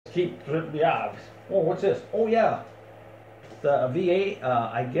Yeah. Oh, what's this? Oh, yeah. The VA,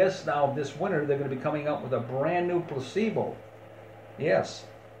 I guess now this winter they're going to be coming out with a brand new placebo. Yes.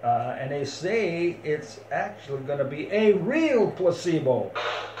 And they say it's actually going to be a real placebo.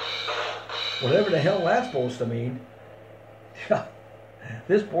 Whatever the hell that's supposed to mean.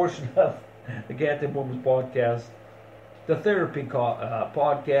 This portion of the Captain Boomer's podcast, the therapy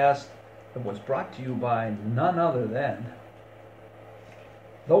podcast, was brought to you by none other than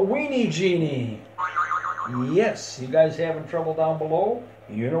the Weenie Genie. Yes, you guys having trouble down below?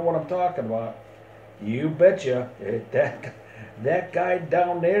 You know what I'm talking about. You betcha. That guy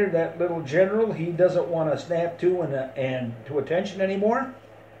down there, that little general, he doesn't want to snap to and to attention anymore.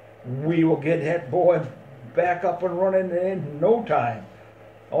 We will get that boy back up and running in no time.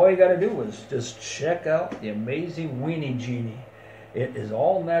 All you got to do is just check out the amazing Weenie Genie. It is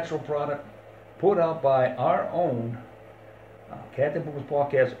all natural product put out by our own Captain Boomer's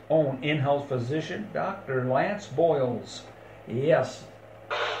Podcast's own in-house physician, Dr. Lance Boyles. Yes,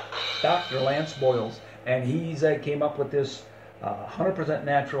 Dr. Lance Boyles. And he's came up with this 100%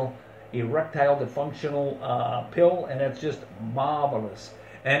 natural erectile dysfunctional pill, and it's just marvelous.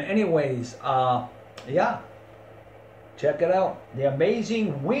 And anyways, yeah, check it out. The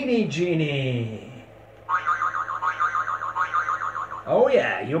amazing Weenie Genie. Oh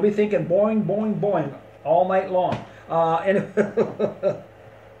yeah, you'll be thinking boing, boing, boing all night long. And well,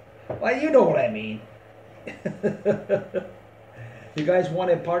 you know what I mean. You guys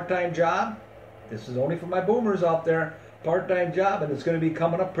want a part-time job? This is only for my boomers out there. Part-time job, and it's going to be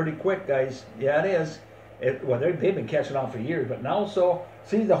coming up pretty quick, guys. Yeah, it is. Well, they've been catching on for years, but now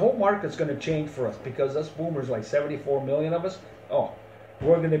see, the whole market's going to change for us because us boomers, like 74 million of us,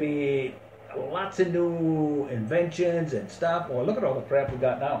 we're going to be lots of new inventions and stuff. Well, look at all the crap we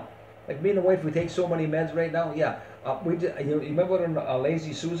got now. Like me and the wife, we take so many meds right now. Yeah, you remember what a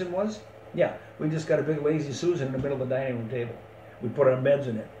Lazy Susan was? Yeah, we just got a big Lazy Susan in the middle of the dining room table. We put our meds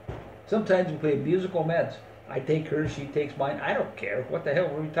in it. Sometimes we play musical meds. I take hers, she takes mine. I don't care. What the hell?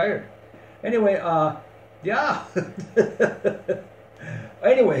 We're retired. Anyway, yeah.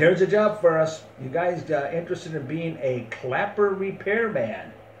 Anyway, here's a job for us. You guys interested in being a clapper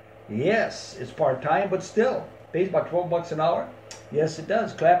repairman? Yes, it's part-time, but still. Pays about $12 an hour. Yes, it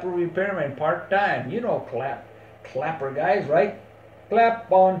does. Clapper repairman, part-time. You know clapper guys, right?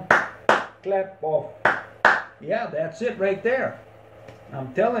 Clap on, clap off. Yeah, that's it right there.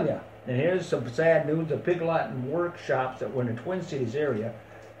 I'm telling you. And here's some sad news. The Pig Latin workshops that were in the Twin Cities area,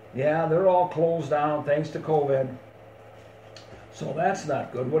 yeah, they're all closed down thanks to COVID. So that's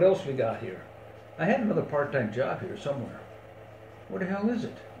not good. What else we got here? I had another part-time job here somewhere. Where the hell is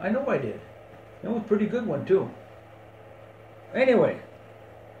it? I know I did. It was a pretty good one, too. Anyway.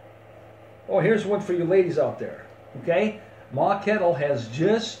 Oh, here's one for you ladies out there. Okay? Ma Kettle has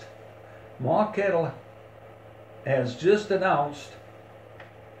just announced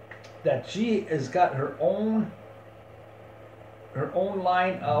that she has got her own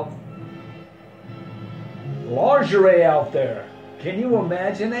line of lingerie out there. Can you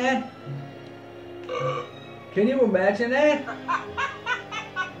imagine that? Can you imagine that?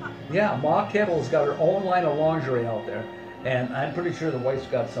 Yeah, Ma Kettle's got her own line of lingerie out there, and I'm pretty sure the wife's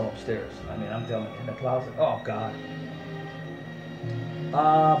got some upstairs. I mean, I'm telling you, in the closet. Oh God.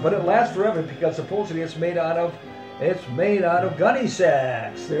 But it lasts forever because supposedly it's made out of gunny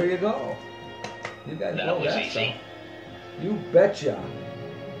sacks. There you go. You guys know that stuff. You betcha.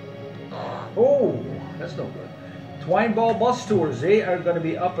 Oh, that's no good. Twine Ball bus tours, they are going to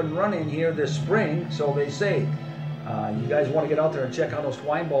be up and running here this spring, so they say. You guys want to get out there and check out those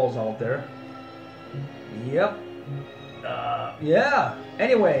twine balls out there. Yep. Yeah.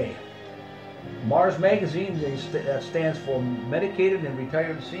 Anyway, Mars Magazine, that stands for Medicated and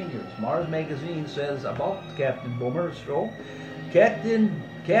Retired Seniors. Mars Magazine says about Captain Boomer's show,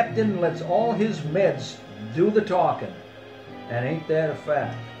 Captain lets all his meds do the talking. And ain't that a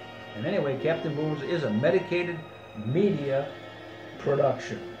fact? And anyway, Captain Boomer's is a medicated media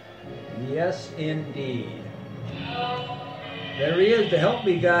production. Yes, indeed. There he is, the help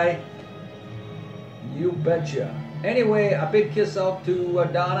me guy. You betcha. Anyway, a big kiss out to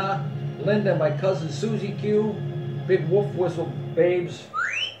Donna, Linda, my cousin Susie Q, big wolf whistle babes.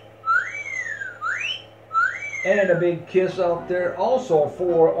 And a big kiss out there also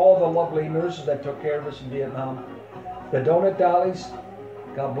for all the lovely nurses that took care of us in Vietnam. The Donut Dollies,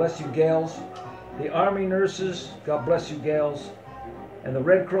 God bless you gals. The Army nurses, God bless you gals. And the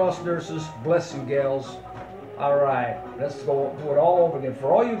Red Cross nurses, bless you gals. All right, let's go do it all over again.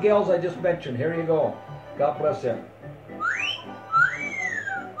 For all you gals I just mentioned, here you go. God bless them.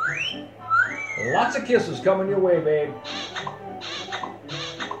 Lots of kisses coming your way, babe.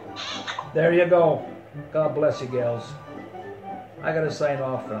 There you go. God bless you, gals. I gotta sign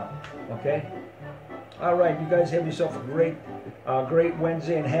off now. Okay. All right, you guys have yourself a great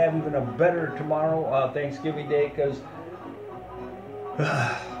Wednesday, and have even a better tomorrow, Thanksgiving Day, because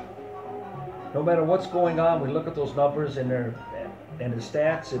no matter what's going on, we look at those numbers and the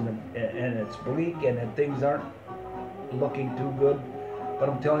stats, and it's bleak, and things aren't looking too good. But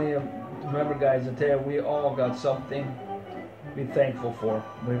I'm telling you, remember, guys, I tell you, we all got something to be thankful for.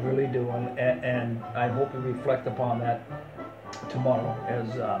 We really do, and I hope you reflect upon that tomorrow as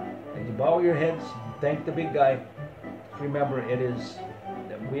you bow your heads, thank the big guy. Remember,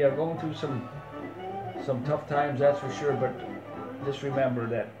 we are going through some tough times, that's for sure, but just remember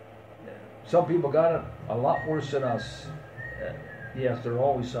that some people got it a lot worse than us. Yes, there's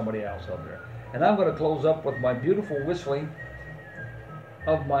always somebody else out there. And I'm going to close up with my beautiful whistling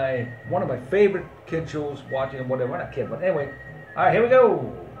of one of my favorite kid shows, watching whatever, not kid, but anyway. All right, here we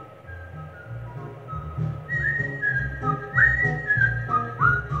go.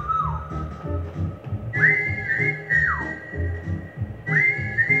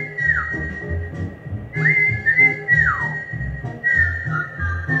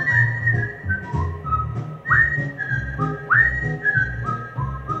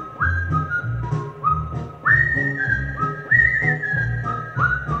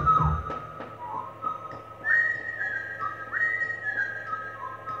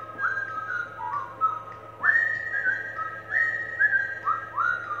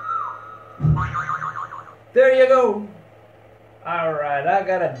 There you go. All right, I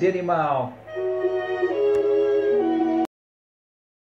got a ditty mow.